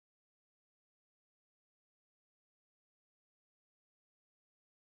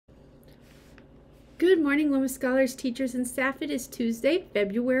Good morning, Loma Scholars, teachers, and staff. It is Tuesday,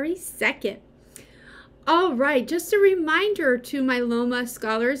 February 2nd. All right, just a reminder to my Loma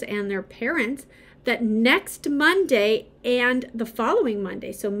Scholars and their parents that next Monday and the following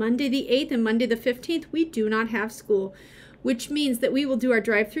Monday, so Monday the 8th and Monday the 15th, we do not have school, which means that we will do our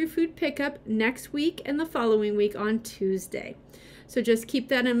drive-through food pickup next week and the following week on Tuesday. So just keep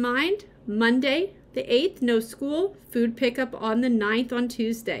that in mind. Monday the 8th, no school, food pickup on the 9th on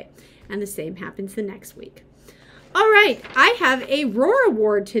Tuesday. And the same happens the next week. All right, I have a Roar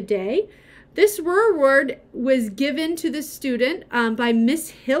Award today. This Roar Award was given to the student by Miss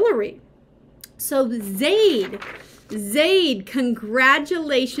Hillary. So Zaid,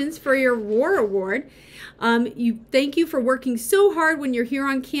 congratulations for your Roar Award. Thank you for working so hard when you're here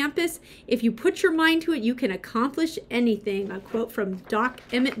on campus. If you put your mind to it, you can accomplish anything. A quote from Doc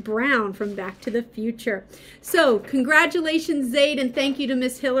Emmett Brown from Back to the Future. So congratulations, Zaid, and thank you to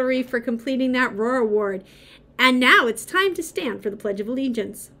Miss Hillary for completing that Roar Award. And now it's time to stand for the Pledge of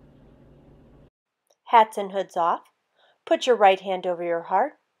Allegiance. Hats and hoods off. Put your right hand over your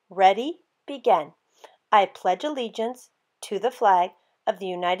heart. Ready, begin. I pledge allegiance to the flag of the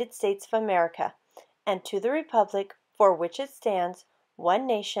United States of America and to the republic for which it stands, one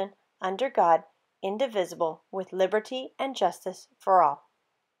nation, under God, indivisible, with liberty and justice for all.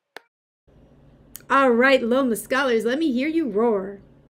 All right, Loma Scholars, let me hear you roar.